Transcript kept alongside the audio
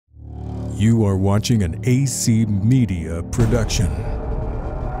You are watching an AC Media production.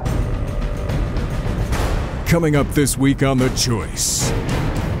 Coming up this week on The Choice.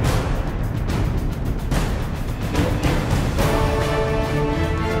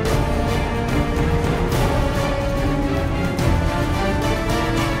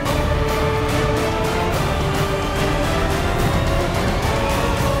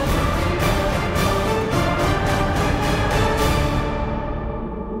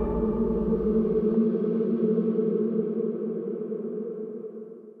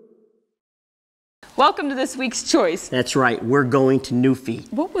 Welcome to this week's Choice. That's right, we're going to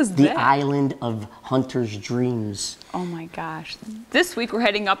Newfie. What was the that? island of hunters' dreams. Oh my gosh. This week we're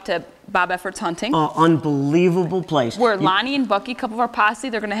heading up to Bob Efford's hunting. Unbelievable place. Where Lonnie and Bucky, a couple of our posse,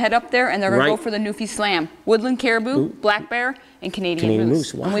 they're going to head up there and they're going to go for the Newfie Slam. Woodland caribou, black bear, and Canadian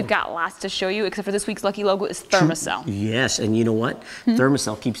moose. Wow. And we've got lots to show you, except for this week's lucky logo is Thermacell. Yes, and you know what?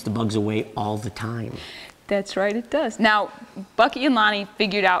 Thermacell keeps the bugs away all the time. That's right, it does. Now, Bucky and Lonnie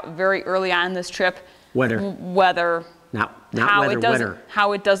figured out very early on in this trip weather.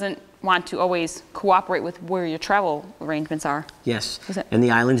 How it doesn't want to always cooperate with where your travel arrangements are. Yes, and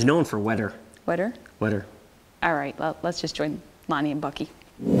the island's known for weather. Weather? Weather. All right, well, let's just join Lonnie and Bucky.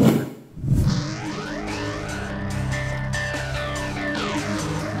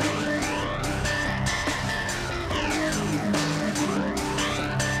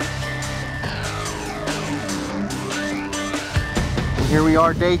 Here we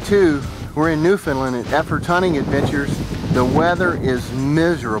are, day 2. We're in Newfoundland at Efford Hunting Adventures. The weather is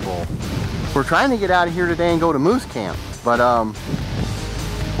miserable. We're trying to get out of here today and go to moose camp, but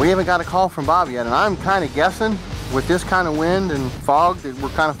we haven't got a call from Bob yet, and I'm kind of guessing with this kind of wind and fog that we're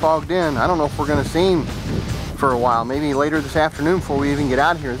kind of fogged in. I don't know if we're going to see him for a while, maybe later this afternoon before we even get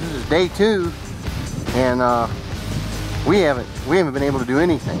out of here. This is day 2, and we haven't been able to do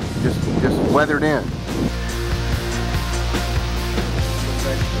anything, just weathered in.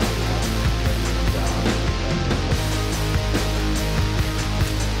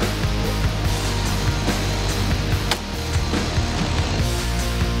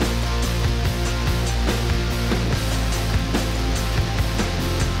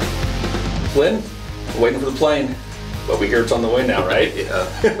 Glenn, we're waiting for the plane, but we hear it's on the way now, right? Yeah.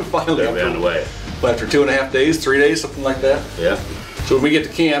 Finally on the way. But after 2.5 days, 3 days, something like that. Yeah. So when we get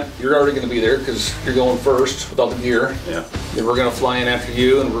to camp, you're already going to be there because you're going first with all the gear. Yeah. Then we're going to fly in after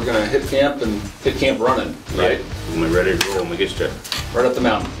you, and we're going to hit camp running, right? Yeah. We're ready to go when we get there. Right up the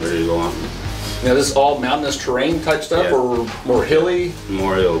mountain. Ready to go on. Now, this is all mountainous terrain type stuff, or more hilly?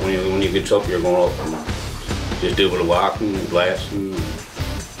 More hill. When you get up, you're going up and just do a little walking, blasting.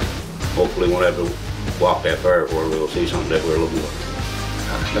 Hopefully, we won't have to walk that far before we'll see something that we're looking for.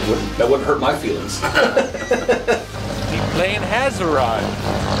 That wouldn't hurt my feelings. The plane has arrived.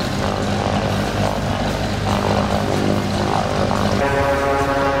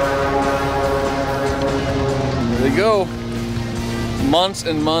 There they go. Months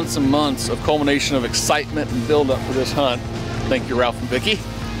and months and months of culmination of excitement and build up for this hunt. Thank you, Ralph and Vicky.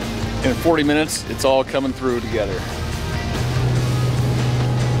 In 40 minutes, it's all coming through together.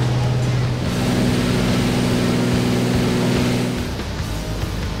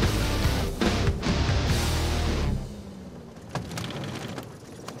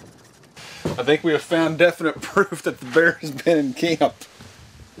 I think we have found definite proof that the bear has been in camp.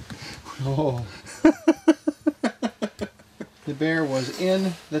 Oh. The bear was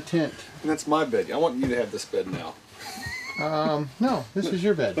in the tent. That's my bed. I want you to have this bed now. No, this is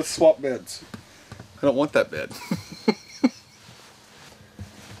your bed. Let's swap beds. I don't want that bed.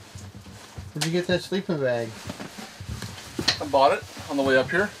 Where'd you get that sleeping bag? I bought it on the way up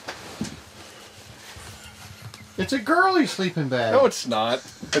here. It's a girly sleeping bag. No, it's not.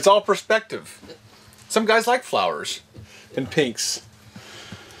 It's all perspective. Some guys like flowers and pinks.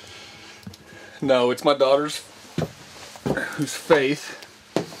 No, it's my daughter's, whose faith,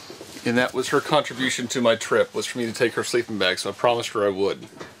 and that was her contribution to my trip, was for me to take her sleeping bag, so I promised her I would.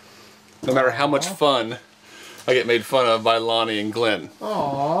 No matter how much fun I get made fun of by Lonnie and Glenn.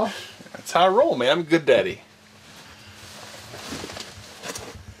 Aww. That's how I roll, man. I'm a good daddy.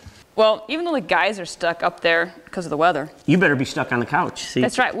 Well, even though the guys are stuck up there because of the weather. You better be stuck on the couch. See?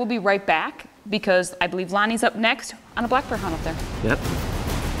 That's right. We'll be right back because I believe Lonnie's up next on a black bear hunt up there. Yep.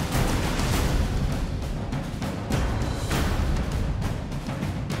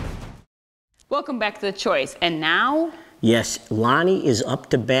 Welcome back to The Choice. And now? Yes, Lonnie is up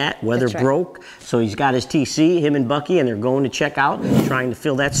to bat. Weather broke, so he's got his TC, him and Bucky, and they're going to check out, trying to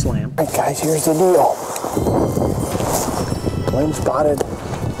fill that slam. All right, guys, here's the deal. Glenn spotted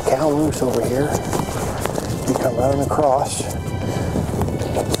cow moose over here. He come running across.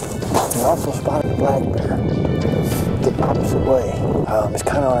 We also spotted a black bear the opposite way. It's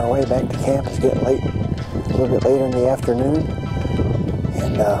kind of on our way back to camp. It's getting late, a little bit later in the afternoon,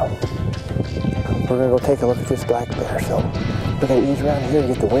 and we're gonna go take a look at this black bear. So we gotta ease around here to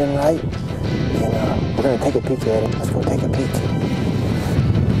get the wind right, and we're gonna take a peek at it. Let's go take a peek.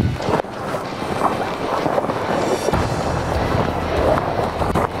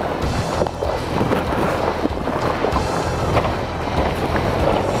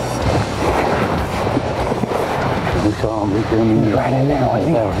 Right in there, I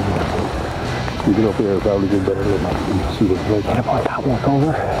think. You get up there, probably get better look. See what's like. Get up on top, walk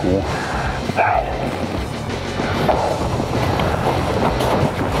over. Yeah. All right.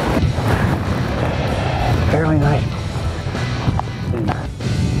 Fairly nice.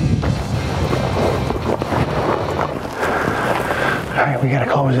 All right, we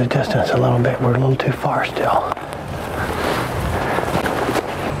gotta close the distance a little bit. We're a little too far still.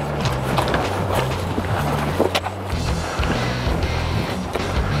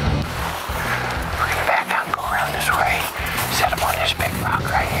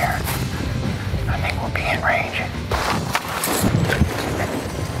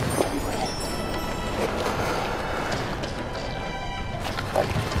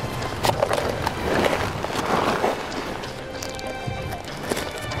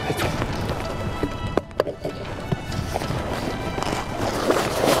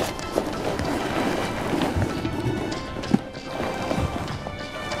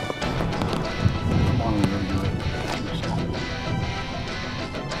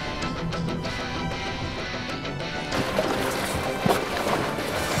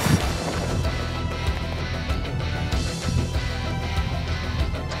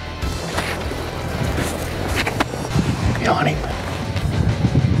 On him.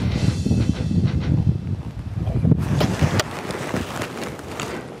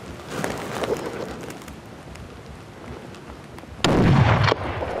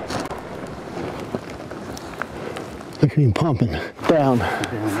 Look at him pumping down. All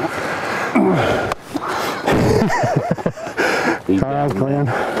right, Glenn.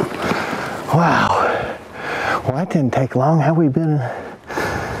 Wow. Well, that didn't take long. Have we been?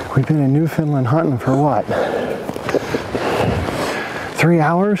 We've been in Newfoundland hunting for what? 3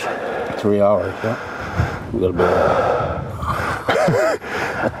 hours? 3 hours, yeah. A little bit.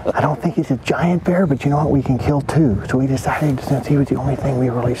 I don't think he's a giant bear, but you know what? We can kill 2. So we decided, since he was the only thing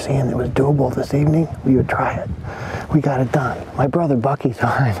we were really seeing that was doable this evening, we would try it. We got it done. My brother Bucky's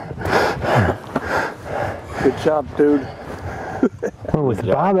behind. Good job, dude. We're with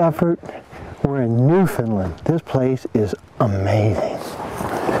Bob Efford. We're in Newfoundland. This place is amazing.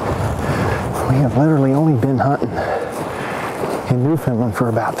 We have literally only been hunting in Newfoundland for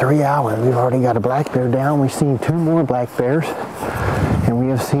about 3 hours. We've already got a black bear down. We've seen 2 more black bears, and we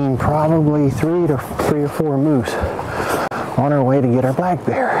have seen probably 3 or 4 moose on our way to get our black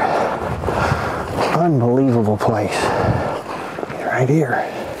bear. Unbelievable place. Right here.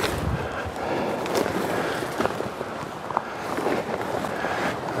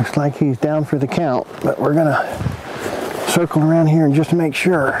 Looks like he's down for the count, but we're gonna circle around here and just make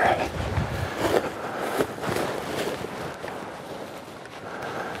sure.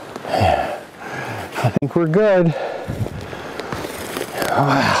 I think we're good.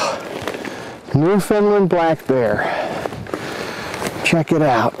 Wow. Newfoundland black bear. Check it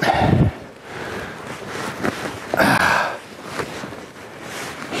out.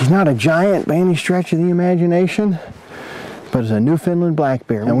 He's not a giant by any stretch of the imagination, but it's a Newfoundland black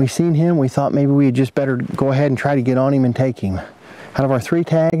bear. And we seen him, we thought maybe we had just better go ahead and try to get on him and take him. Out of our 3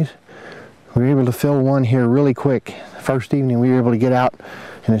 tags, we were able to fill one here really quick. The first evening we were able to get out,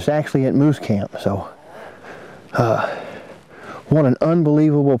 and it's actually at moose camp. So what an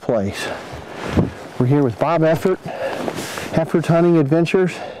unbelievable place. We're here with Bob Efford, Efford's Hunting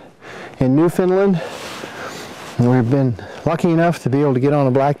Adventures in Newfoundland. And we've been lucky enough to be able to get on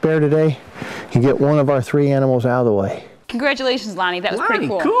a black bear today and get one of our 3 animals out of the way. Congratulations, Lonnie. That was pretty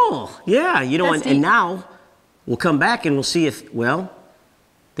cool. Cool. Yeah, you know, and now we'll come back and we'll see if, well,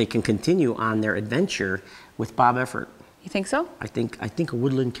 they can continue on their adventure with Bob Efford. You think so? I think a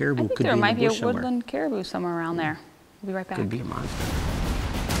woodland caribou could be in the bush somewhere. There might be a woodland caribou somewhere around there. We'll be right back. Could be a monster.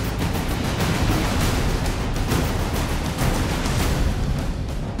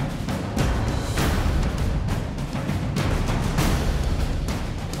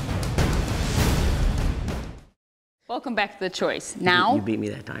 Welcome back to The Choice. Now, you beat me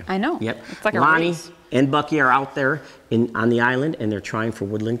that time. I know. Yep. It's like a Lonnie race. and Bucky are out there on the island, and they're trying for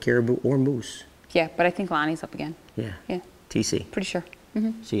woodland caribou or moose. Yeah, but I think Lonnie's up again. Yeah. Yeah. TC. Pretty sure.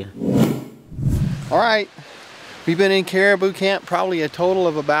 See ya. All right, we've been in caribou camp probably a total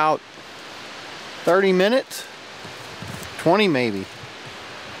of about 30 minutes, 20 maybe.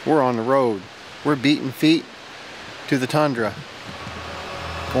 We're on the road. We're beating feet to the tundra,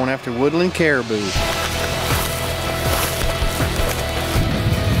 going after woodland caribou.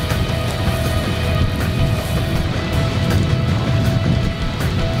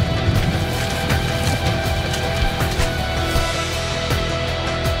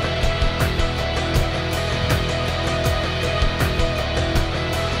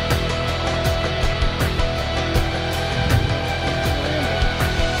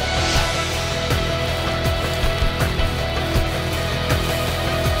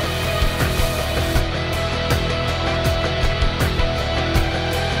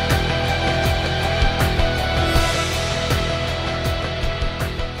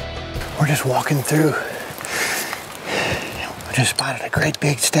 We're just walking through. We just spotted a great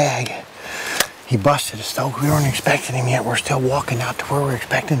big stag. He busted us though. We weren't expecting him yet. We're still walking out to where we're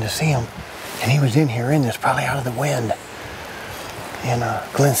expecting to see him. And he was in here in this, probably out of the wind. And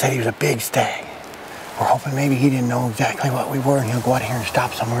Glenn said he was a big stag. We're hoping maybe he didn't know exactly what we were and he'll go out here and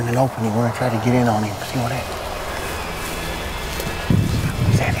stop somewhere in an opening. We're gonna try to get in on him, see what happens.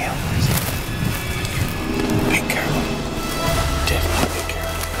 Is that him? Big caribou. Definitely big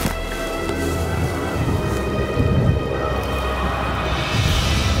caribou.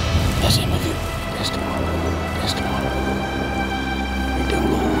 That's him again. That's the one. That's the one. Make that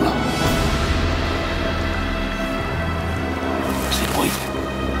low. Is it wait?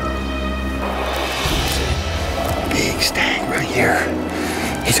 Big stag right here.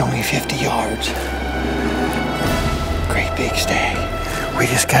 He's only 50 yards. Great big stag. We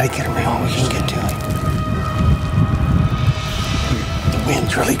just gotta get him all we can get to him. The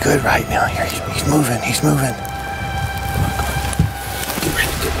wind's really good right now here. He's moving, he's moving. Get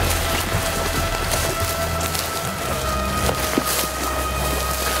ready, get ready.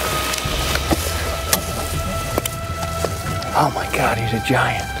 Oh my God, he's a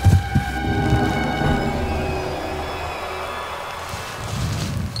giant.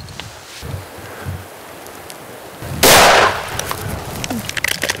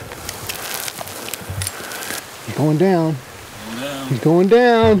 He's going down. He's going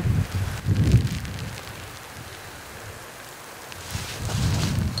down.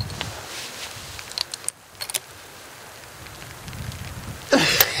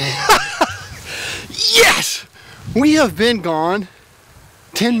 Yes! We have been gone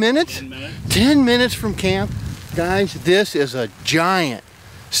 10 minutes? 10 minutes. 10 minutes from camp. Guys, this is a giant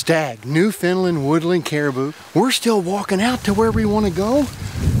stag, Newfoundland woodland caribou. We're still walking out to where we want to go.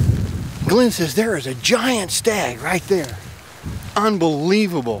 Glenn says there is a giant stag right there.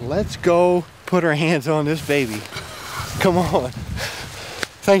 Unbelievable. Let's go put our hands on this baby. Come on.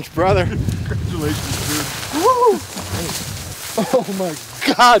 Thanks, brother. Congratulations, dude. Woo! Oh my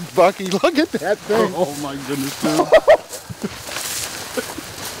God, Bucky, look at that thing. Oh my goodness, dude.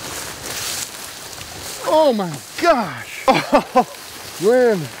 Oh my gosh. Oh,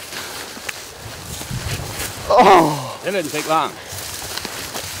 Glenn. Oh. It didn't take long.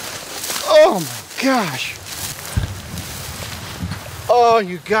 Oh my gosh. Oh,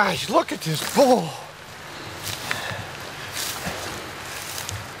 you guys, look at this bull.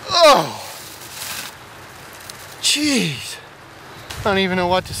 Oh. Jeez. I don't even know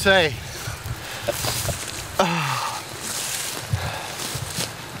what to say. Oh.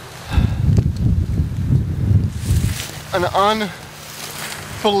 An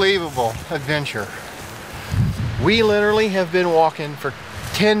unbelievable adventure. We literally have been walking for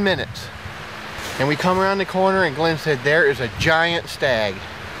 10 minutes. And we come around the corner and Glenn said, there is a giant stag.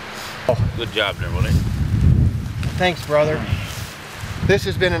 Oh, good job there, buddy. Thanks, brother. This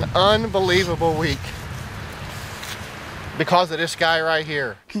has been an unbelievable week because of this guy right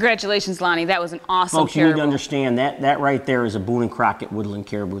here. Congratulations, Lonnie. That was an awesome Folks, you need to caribou. understand that right there is a Boone and Crockett woodland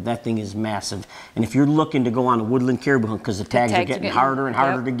caribou. That thing is massive. And if you're looking to go on a woodland caribou hunt because the tags are getting harder and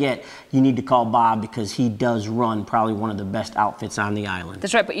harder to get, you need to call Bob because he does run probably one of the best outfits on the island.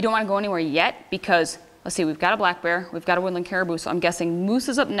 That's right, but you don't want to go anywhere yet because, let's see, we've got a black bear, we've got a woodland caribou, so I'm guessing Moose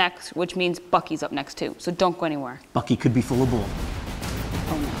is up next, which means Bucky's up next too. So don't go anywhere. Bucky could be full of bull.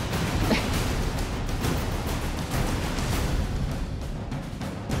 Oh no.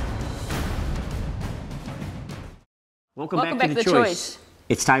 Welcome back to the choice.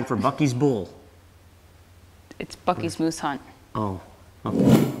 It's time for Bucky's bull. It's Bucky's moose hunt. Oh,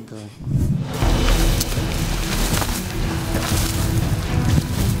 okay. Good.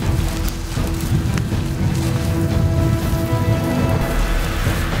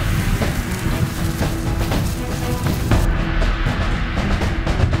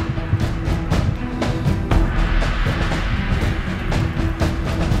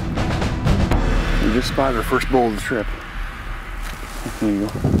 We just spotted our first bull of the trip. There you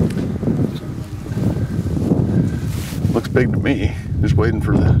go. Looks big to me. Just waiting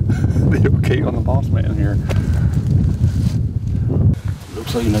for the okay on the boss man here.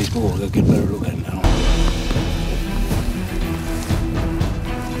 Looks like a nice bull. Let's get a better look at him now.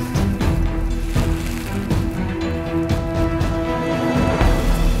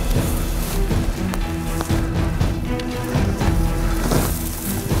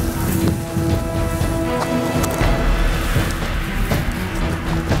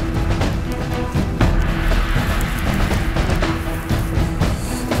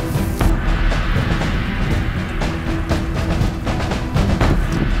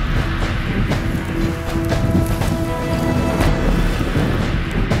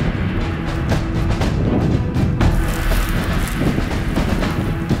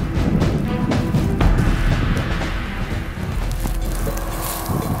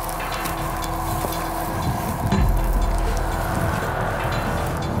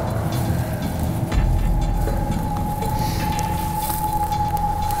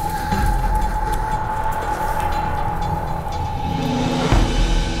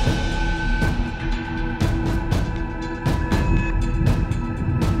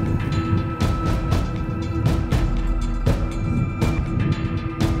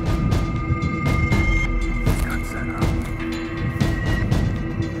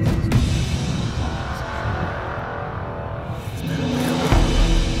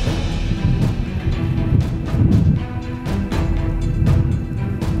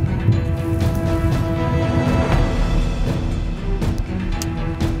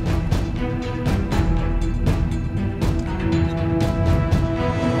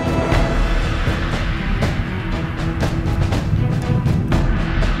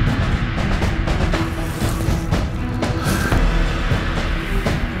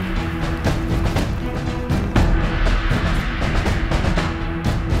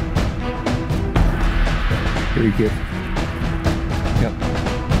 Pretty good. Yep.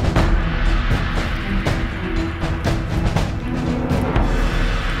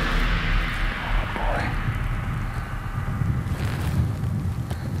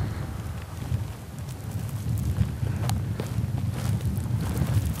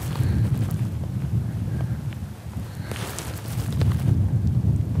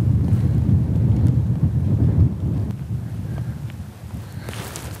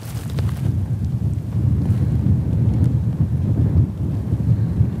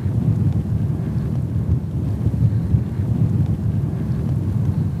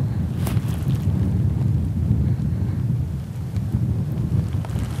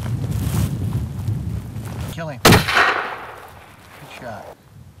 Kill him. Good shot.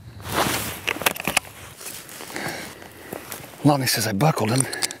 Lonnie says I buckled him.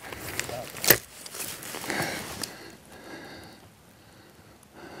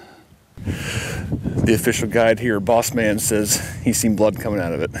 The official guide here, Boss Man, says he's seen blood coming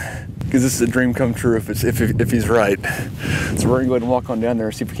out of it. Because this is a dream come true if he's right. So we're gonna go ahead and walk on down there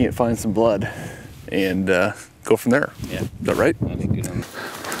and see if we can't find some blood and go from there. Yeah. Is that right? I think you know.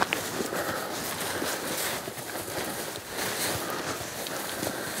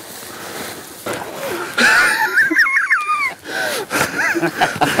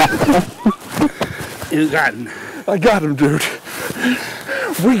 You got him. I got him, dude.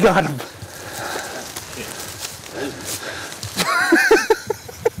 We got him.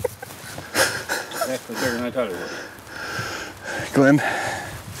 Actually bigger than I thought it was. Glenn,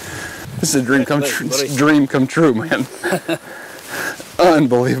 this is a dream come true. Dream come true, man.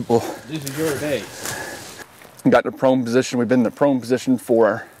 Unbelievable. This is your day. Got in a prone position. We've been in the prone position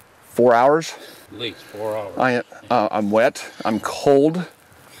for 4 hours. At least 4 hours. I'm wet. I'm cold,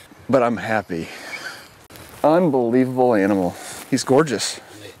 but I'm happy. Unbelievable animal. He's gorgeous.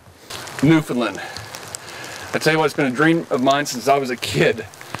 Newfoundland. I tell you what, it's been a dream of mine since I was a kid.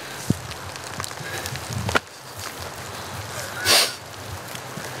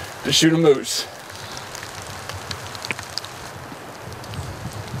 To shoot a moose.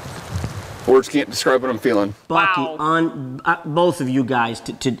 Words can't describe what I'm feeling. Bucky, Wow. on both of you guys,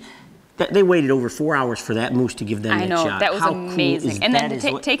 they waited over 4 hours for that moose to give them that shot. I know, that was amazing. And then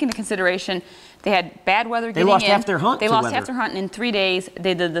to take into consideration, they had bad weather getting in. They lost half their hunt. They lost half their hunt, and in 3 days,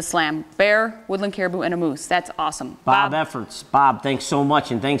 they did the slam. Bear, woodland caribou, and a moose. That's awesome. Bob Effords. Bob, thanks so much,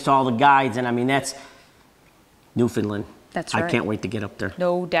 and thanks to all the guides. And I mean, that's Newfoundland. That's right. I can't wait to get up there.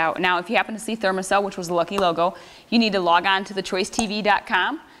 No doubt. Now, if you happen to see Thermacell, which was the lucky logo, you need to log on to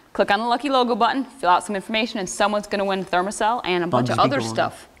thechoicetv.com, click on the lucky logo button, fill out some information, and someoug's going to win Thermacell and a bunch of other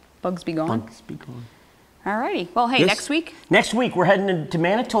stuff. Bugs be gone. Bugs be gone. Alrighty. Well, hey, Yes. next week? Next week, we're heading to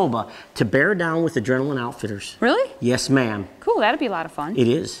Manitoba to bear down with Adrenaline Outfitters. Really? Yes, ma'am. Cool, that'd be a lot of fun. It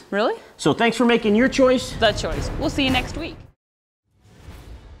is. Really? So thanks for making your choice. The choice. We'll see you next week.